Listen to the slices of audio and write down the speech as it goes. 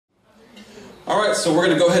All right, so we're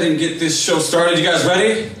going to go ahead and get this show started. You guys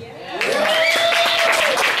ready? Yeah.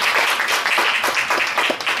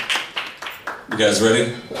 You guys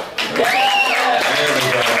ready? Yeah. There we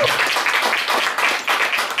go.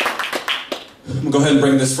 I'm going to go ahead and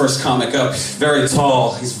bring this first comic up. He's very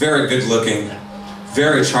tall. He's very good looking.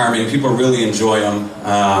 Very charming. People really enjoy him.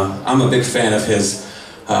 I'm a big fan of his.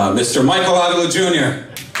 Mr. Michael Avila Jr.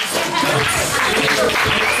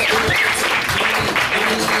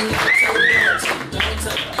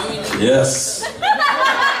 Yes.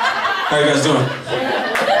 How are you guys doing?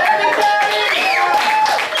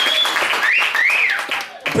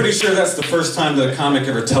 I'm pretty sure that's the first time that a comic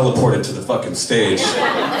ever teleported to the fucking stage.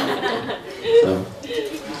 So.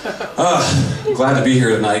 Glad to be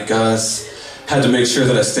here tonight, guys. Had to make sure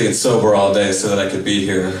that I stayed sober all day so that I could be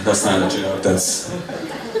here. That's not a joke, that's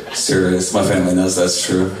serious. My family knows that's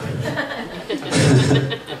true.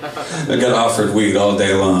 I got offered weed all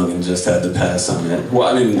day long and just had to pass on it. Well,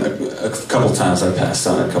 I mean, a couple times I passed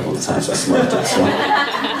on it, a couple of times I smoked it, so.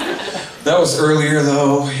 That was earlier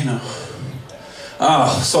though, you know.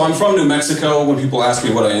 So I'm from New Mexico. When people ask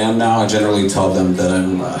me what I am now, I generally tell them that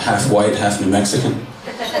I'm half white, half New Mexican.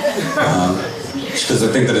 Because I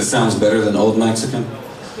think that it sounds better than Old Mexican.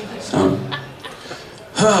 So.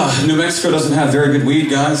 New Mexico doesn't have very good weed,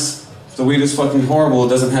 guys. The weed is fucking horrible. It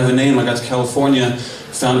doesn't have a name. I got to California,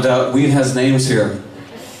 found out weed has names here.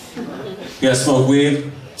 You guys smoke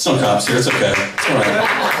weed? There's no cops here, it's okay. It's alright.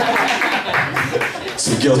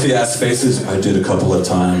 Some guilty ass faces. I did a couple of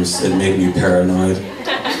times. It made me paranoid.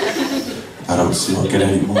 I don't smoke it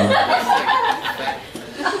anymore.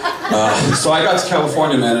 So I got to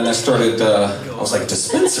California, man, and I started, I was like,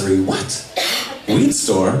 dispensary? What? Weed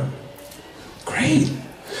store? Great.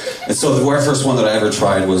 And so the very first one that I ever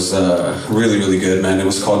tried was really, really good, man. It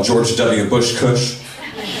was called George W. Bush Kush.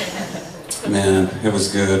 Man, it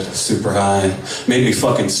was good, super high. Made me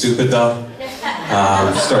fucking stupid, though.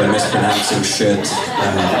 Started mispronouncing shit.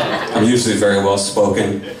 I'm usually very well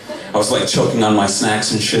spoken. I was like choking on my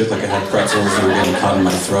snacks and shit, like I had pretzels and were getting caught in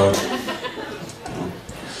my throat.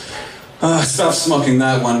 I stopped smoking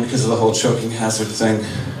that one because of the whole choking hazard thing.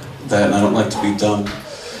 And I don't like to be dumb.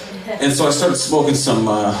 And so I started smoking some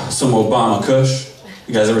Obama Kush.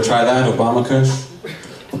 You guys ever try that, Obama Kush?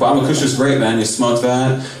 Obama Kush is great, man. You smoke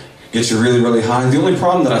that, gets you really, really high. The only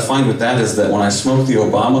problem that I find with that is that when I smoke the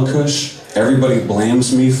Obama Kush, everybody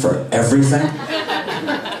blames me for everything.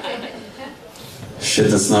 Shit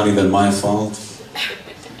that's not even my fault.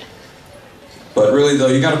 But really, though,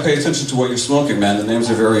 you gotta pay attention to what you're smoking, man. The names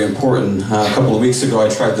are very important. A couple of weeks ago, I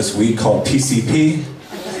tried this weed called PCP.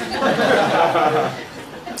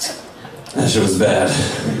 That shit was bad.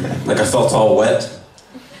 Like, I felt all wet.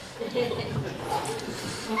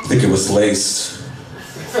 I think it was laced.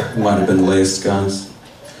 It might have been laced, guys.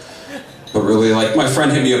 But really, like, my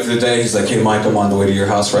friend hit me up the other day. He's like, hey, Mike, I'm on the way to your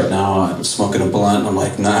house right now. I'm smoking a blunt. I'm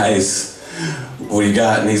like, nice. What do you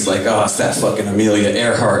got? And he's like, oh, it's that fucking Amelia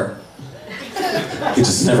Earhart. He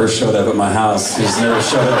just never showed up at my house. He just never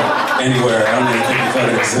showed up anywhere. I don't even think he thought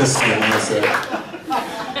it existed.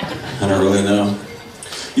 I don't really know.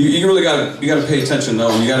 You really gotta pay attention though,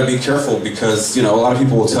 and you gotta be careful because, you know, a lot of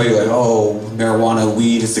people will tell you like, oh, marijuana,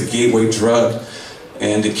 weed is a gateway drug,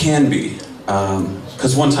 and it can be.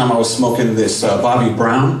 Because one time I was smoking this Bobby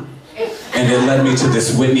Brown, and it led me to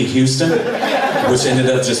this Whitney Houston, which ended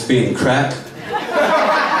up just being crack.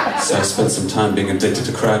 So I spent some time being addicted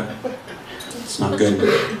to crack. It's not good.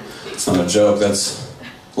 It's not a joke. That's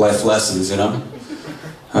life lessons, you know?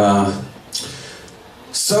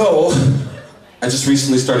 So, I just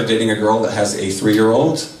recently started dating a girl that has a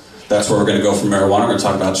 3-year-old. That's where we're going to go from marijuana. We're going to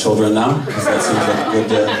talk about children now, because that seems like a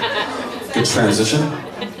good transition.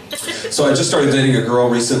 So I just started dating a girl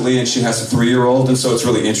recently, and she has a 3-year-old, and so it's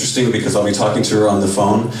really interesting because I'll be talking to her on the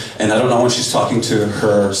phone, and I don't know when she's talking to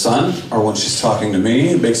her son or when she's talking to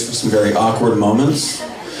me. It makes for some very awkward moments.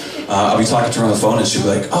 I'll be talking to her on the phone, and she'll be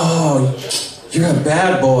like, oh, you're a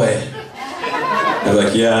bad boy. I'm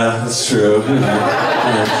like, yeah, that's true.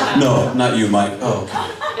 No, not you, Mike. Oh,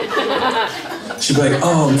 okay. She'd be like,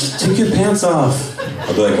 oh, take your pants off.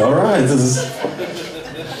 I'll be like, all right,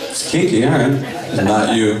 it's kinky, all right.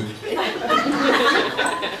 Not you.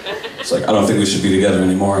 It's like, I don't think we should be together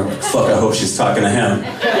anymore. I'm like, fuck, I hope she's talking to him.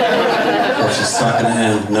 I hope she's talking to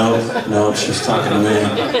him. No, she's talking to me.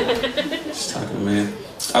 She's talking to me.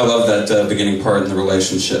 I love that beginning part in the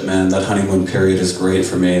relationship, man. That honeymoon period is great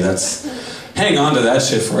for me. Hang on to that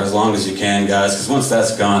shit for as long as you can, guys, because once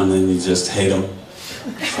that's gone, then you just hate them.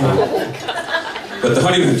 But the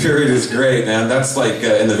honeymoon period is great, man. That's like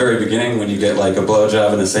in the very beginning when you get like a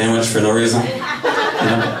blowjob and a sandwich for no reason. You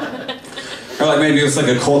know? Or like maybe it's like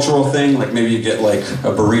a cultural thing, like maybe you get like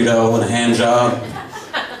a burrito and a hand job.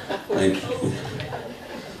 Like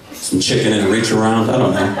some chicken and a reach around, I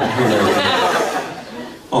don't know.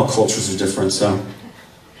 All cultures are different, so.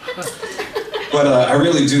 But I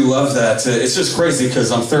really do love that. It's just crazy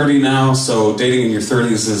because I'm 30 now, so dating in your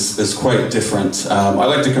 30s is quite different. I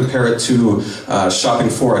like to compare it to shopping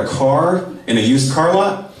for a car in a used car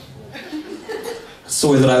lot. That's the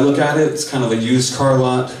way that I look at it. It's kind of a used car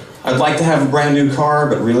lot. I'd like to have a brand new car,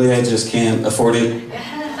 but really I just can't afford it.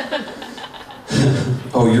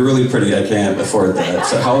 Oh, you're really pretty, I can't afford that.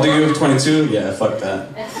 So how old are you, 22? Yeah, fuck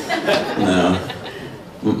that. No.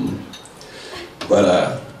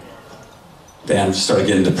 But, damn, just started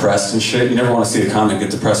getting depressed and shit. You never want to see a comic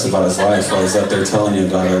get depressed about his life while he's out there telling you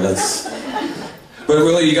about it. But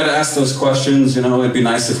really, you gotta ask those questions, you know. It'd be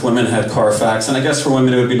nice if women had Carfax, and I guess for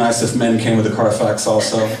women it would be nice if men came with a Carfax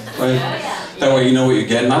also, right? That way you know what you're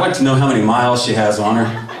getting. I like to know how many miles she has on her.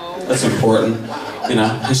 That's important. You know,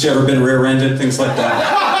 has she ever been rear-ended? Things like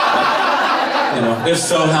that. You know, if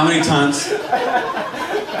so, how many times?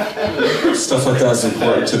 Stuff like that is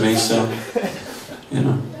important to me, so, you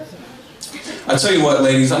know. I tell you what,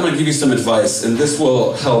 ladies, I'm going to give you some advice, and this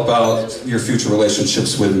will help out your future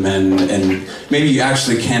relationships with men, and maybe you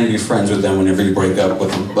actually can be friends with them whenever you break up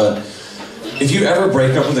with them. But if you ever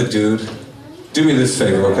break up with a dude, do me this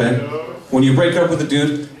favor, okay? When you break up with a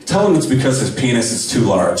dude, tell him it's because his penis is too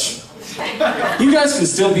large. You guys can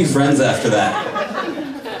still be friends after that.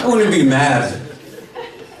 I wouldn't even be mad.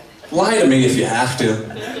 Lie to me if you have to.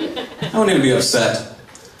 I wouldn't even be upset.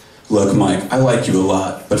 Look, Mike, I like you a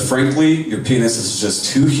lot, but frankly, your penis is just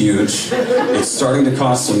too huge. It's starting to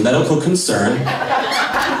cause some medical concern.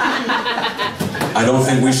 I don't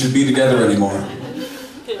think we should be together anymore.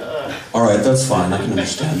 All right, that's fine. I can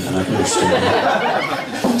understand that. I can understand that.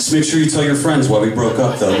 Just make sure you tell your friends why we broke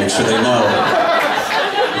up, though. Make sure they know.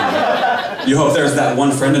 You hope there's that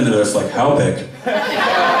one friend in there that's like, how big?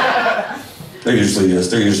 There usually is.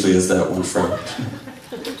 There usually is that one friend.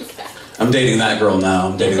 I'm dating that girl now.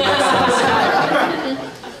 I'm dating that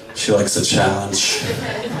friend. She likes a challenge.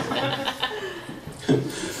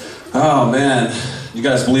 Oh, man. You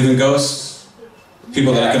guys believe in ghosts?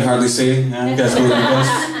 People that I can hardly see? Yeah, you guys believe in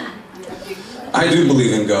ghosts? I do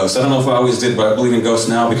believe in ghosts. I don't know if I always did, but I believe in ghosts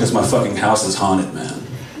now because my fucking house is haunted, man.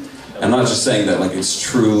 I'm not just saying that like it's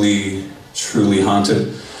truly, truly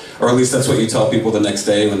haunted. Or at least that's what you tell people the next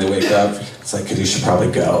day when they wake up. It's like, you should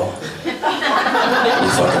probably go. Your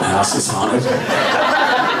fucking house is haunted.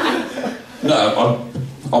 No,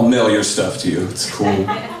 I'll mail your stuff to you. It's cool.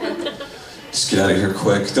 Just get out of here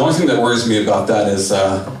quick. The only thing that worries me about that is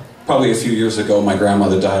probably a few years ago, my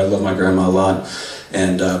grandmother died. I love my grandma a lot.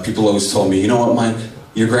 And people always told me, you know what, Mike?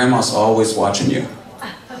 Your grandma's always watching you.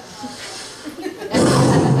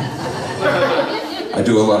 I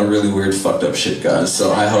do a lot of really weird, fucked up shit, guys.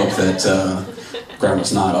 So I hope that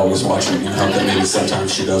grandma's not always watching me. I hope that maybe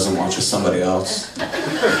sometimes she doesn't watch with somebody else.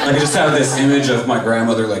 I just have this image of my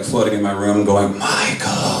grandmother like floating in my room going,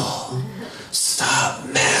 Michael, stop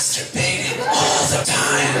masturbating all the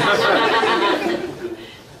time.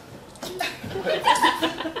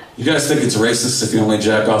 You guys think it's racist if you only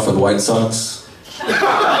jack off with White Sox?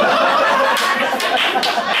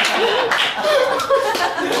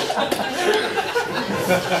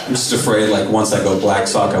 I'm just afraid, like, once I go Black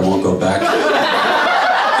Sox, I won't go back.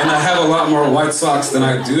 And I have a lot more White Sox than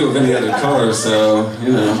I do of any other color, so,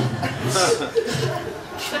 you know.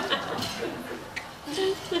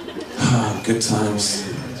 Oh, good times.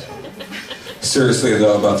 Seriously,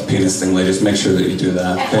 though, about the penis thing, ladies, make sure that you do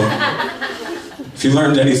that, okay? If you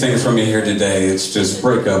learned anything from me here today, it's just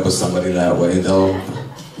break up with somebody that way. They'll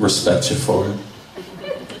respect you for it.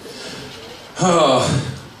 Oh.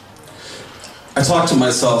 I talk to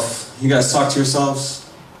myself. You guys talk to yourselves?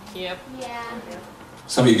 Yep. Yeah.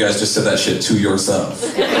 Some of you guys just said that shit to yourself.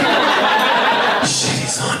 Shit,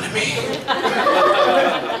 he's on to me.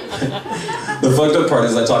 The fucked up part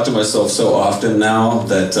is I talk to myself so often now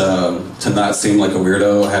that to not seem like a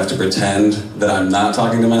weirdo, I have to pretend that I'm not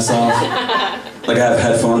talking to myself. Like I have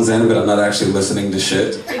headphones in, but I'm not actually listening to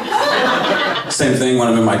shit. Same thing when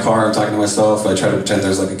I'm in my car, I'm talking to myself. I try to pretend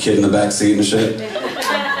there's like a kid in the back seat and shit.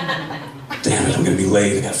 Damn it, I'm gonna be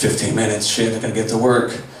late. I got 15 minutes. Shit, I gotta get to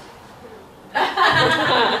work. You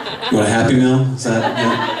want a Happy Meal? Is that,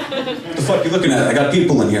 yeah? What the fuck are you looking at? I got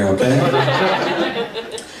people in here, okay?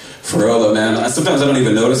 For real though, man. Sometimes I don't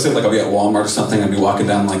even notice it. Like I'll be at Walmart or something, I'll be walking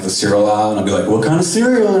down like the cereal aisle and I'll be like, what kind of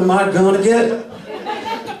cereal am I gonna get?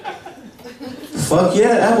 Fuck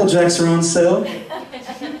yeah, Apple Jacks are on sale.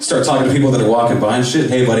 Start talking to people that are walking by and shit.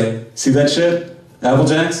 Hey buddy, see that shit? Apple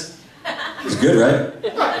Jacks? It's good, right?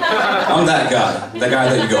 I'm that guy. The guy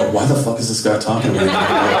that you go, why the fuck is this guy talking to me? I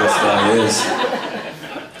don't know what this guy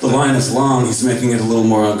is. The line is long, he's making it a little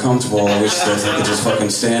more uncomfortable. I wish that I could just fucking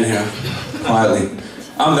stand here quietly.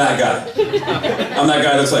 I'm that guy. I'm that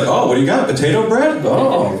guy that's like, oh, what do you got? Potato bread?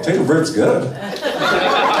 Oh, potato bread's good.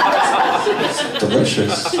 It's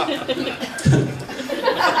delicious.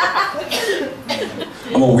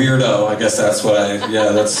 I'm a weirdo, I guess that's what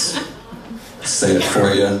let's say it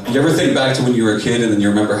for you. You ever think back to when you were a kid and then you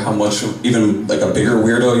remember how much, even like a bigger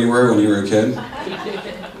weirdo you were when you were a kid?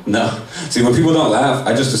 No. See, when people don't laugh,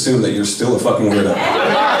 I just assume that you're still a fucking weirdo.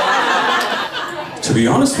 To be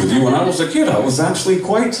honest with you, when I was a kid, I was actually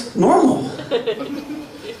quite normal.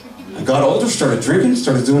 I got older, started drinking,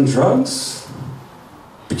 started doing drugs,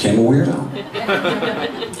 became a weirdo.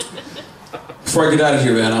 Before I get out of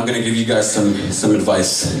here, man, I'm gonna give you guys some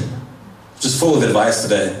advice. Just full of advice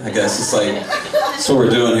today, I guess. It's like, that's what we're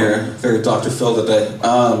doing here. Very Dr. Phil today.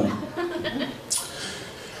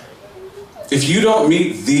 If you don't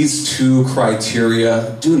meet these 2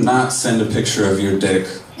 criteria, do not send a picture of your dick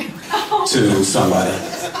to somebody.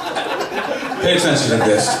 Pay attention to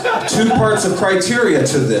this. 2 parts of criteria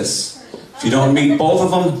to this. If you don't meet both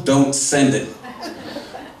of them, don't send it.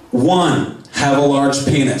 1, have a large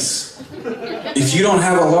penis. If you don't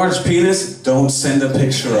have a large penis, don't send a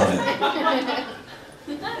picture of it.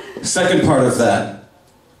 Second part of that,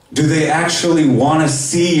 do they actually want to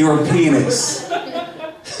see your penis?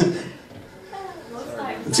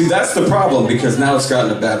 See, that's the problem, because now it's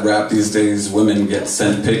gotten a bad rap these days. Women get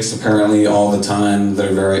sent pics apparently all the time.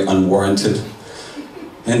 They're very unwarranted.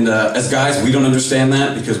 And as guys, we don't understand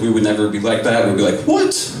that, because we would never be like that. We'd be like,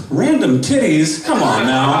 what? Random titties? Come on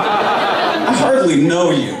now. I hardly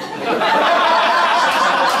know you.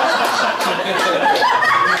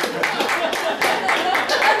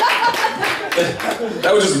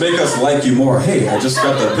 That would just make us like you more. Hey, I just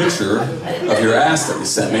got the picture of your ass that you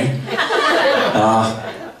sent me.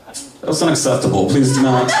 That was unacceptable. Please do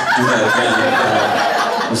not do that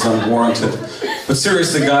again. It was unwarranted. But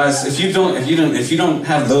seriously, guys, if you don't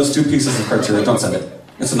have those 2 pieces of criteria, don't send it.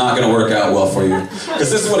 It's not going to work out well for you. Because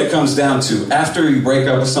this is what it comes down to. After you break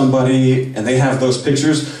up with somebody and they have those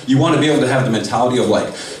pictures, you want to be able to have the mentality of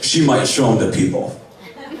like, she might show them to people.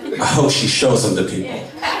 I hope she shows them to people.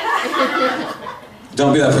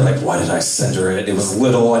 Don't be that for like, why did I send her it? It was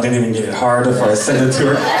little, I didn't even get it hard if I sent it to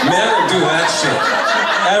her. Never do that shit.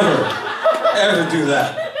 Ever do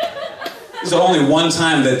that. There's only one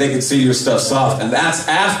time that they can see your stuff soft, and that's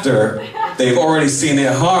after they've already seen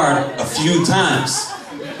it hard a few times.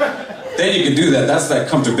 Then you can do that. That's that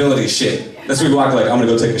comfortability shit. That's when you walk like, I'm gonna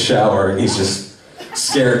go take a shower, and he's just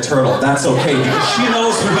scared turtle. That's okay, because she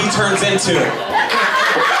knows who he turns into.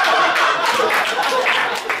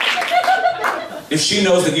 If she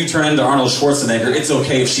knows that you turn into Arnold Schwarzenegger, it's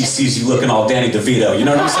okay if she sees you looking all Danny DeVito. You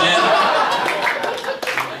know what I'm saying?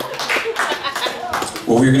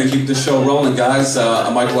 Well, we're going to keep this show rolling, guys.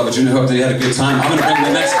 I'm Michael Avila Jr. Hope that you had a good time. I'm going to bring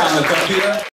the next comic up here.